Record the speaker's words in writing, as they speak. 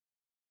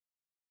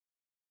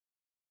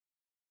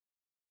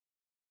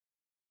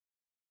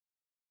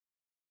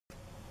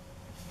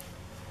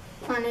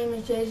My name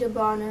is Jaja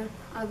Bonner.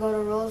 I go to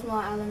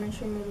Rosemont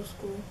Elementary Middle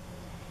School.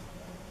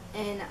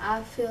 And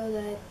I feel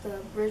that the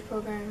Bridge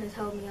Program has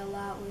helped me a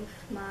lot with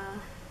my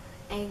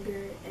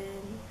anger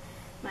and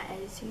my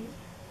attitude.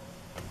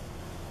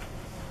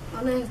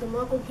 My name is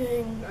DeMarco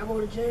King. I go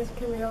to James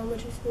McHenry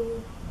Elementary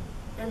School.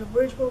 And the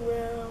Bridge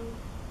Program,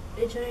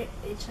 it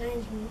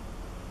changed me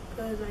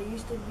because I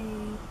used to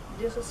be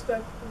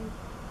disrespectful,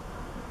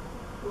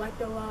 liked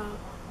a lot,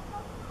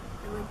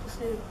 and like to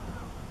steal.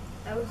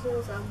 Ever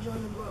since I've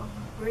joined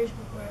the Bridge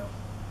Program,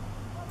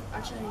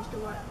 I changed a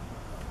lot.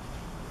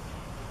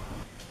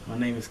 My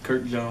name is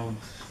Kirk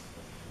Jones,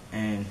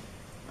 and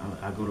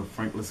I go to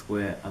Franklin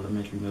Square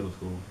Elementary Middle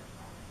School.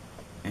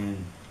 And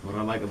what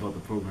I like about the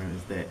program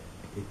is that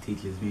it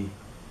teaches me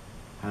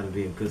how to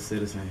be a good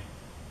citizen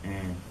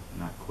and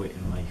not quit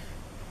in life.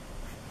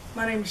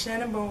 My name is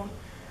Shannon Bone.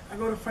 I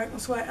go to Franklin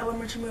Square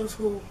Elementary Middle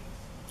School.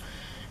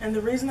 And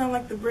the reason I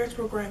like the Bridge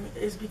Program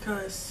is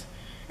because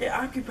it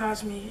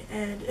occupies me,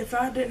 and if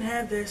I didn't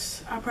have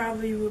this, I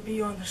probably would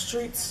be on the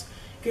streets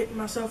getting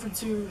myself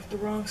into the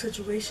wrong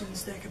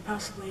situations that could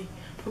possibly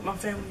put my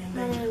family in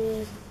danger. My name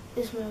is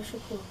Ismail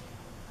Shakur.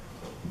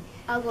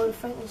 I go to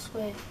Franklin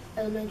Square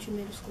Elementary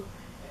Middle School.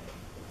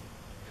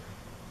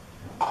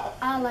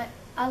 I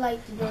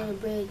like to join the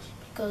Bridge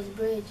because the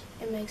Bridge,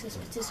 it makes us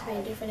participate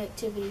in different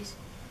activities.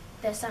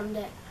 That's something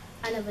that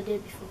I never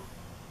did before.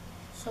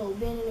 So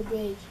being in the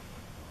Bridge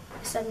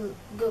is something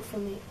good for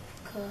me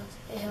because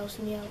it helps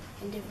me out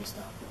in different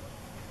stuff.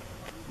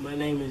 My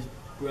name is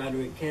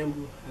Roderick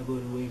Campbell. I go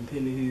to William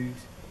Penny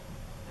Hughes.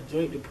 I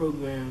joined the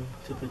program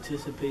to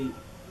participate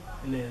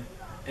in the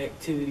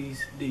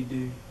activities they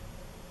do.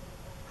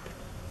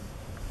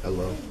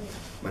 Hello,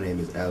 my name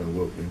is Alan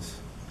Wilkins.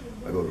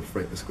 I go to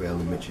Franklin Square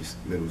Elementary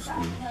Middle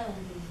School.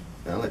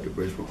 And I like the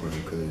Bridge Program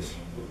because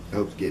it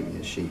helps get me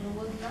in shape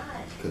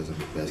because I'm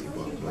a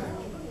basketball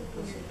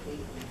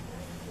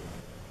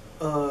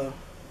player.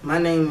 My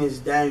name is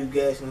Daniel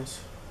Gaskins.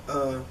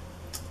 I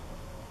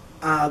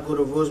go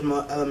to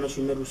Rosemont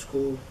Elementary Middle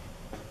School.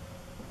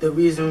 The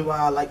reason why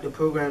I like the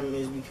program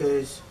is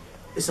because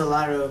it's a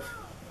lot of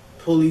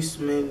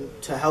policemen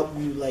to help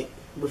you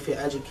with your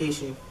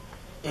education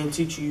and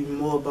teach you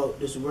more about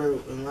this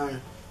world and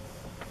learn.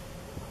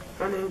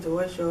 My name is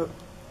Dwight Sharp.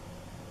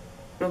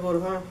 I go to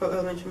Harlem Park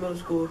Elementary Middle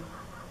School.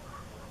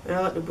 And I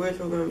like the Bridge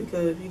Program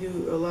because you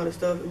do a lot of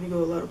stuff and you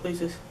go a lot of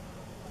places.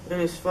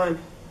 And it's fun.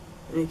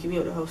 And it keeps me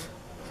out of the house.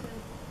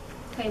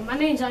 Hey, my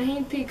name is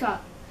Jaheem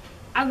Peacock.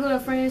 I go to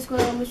Franklin Square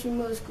Elementary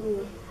Middle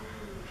School.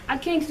 I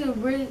came to the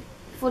Bridge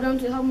for them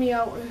to help me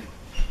out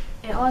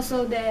and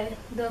also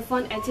the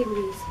fun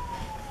activities.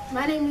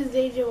 My name is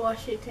Deja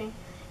Washington,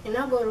 and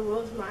I go to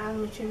Rosemont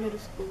Elementary Middle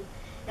School.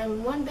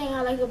 And one thing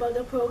I like about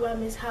the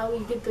program is how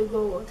we get to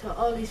go to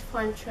all these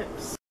fun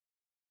trips.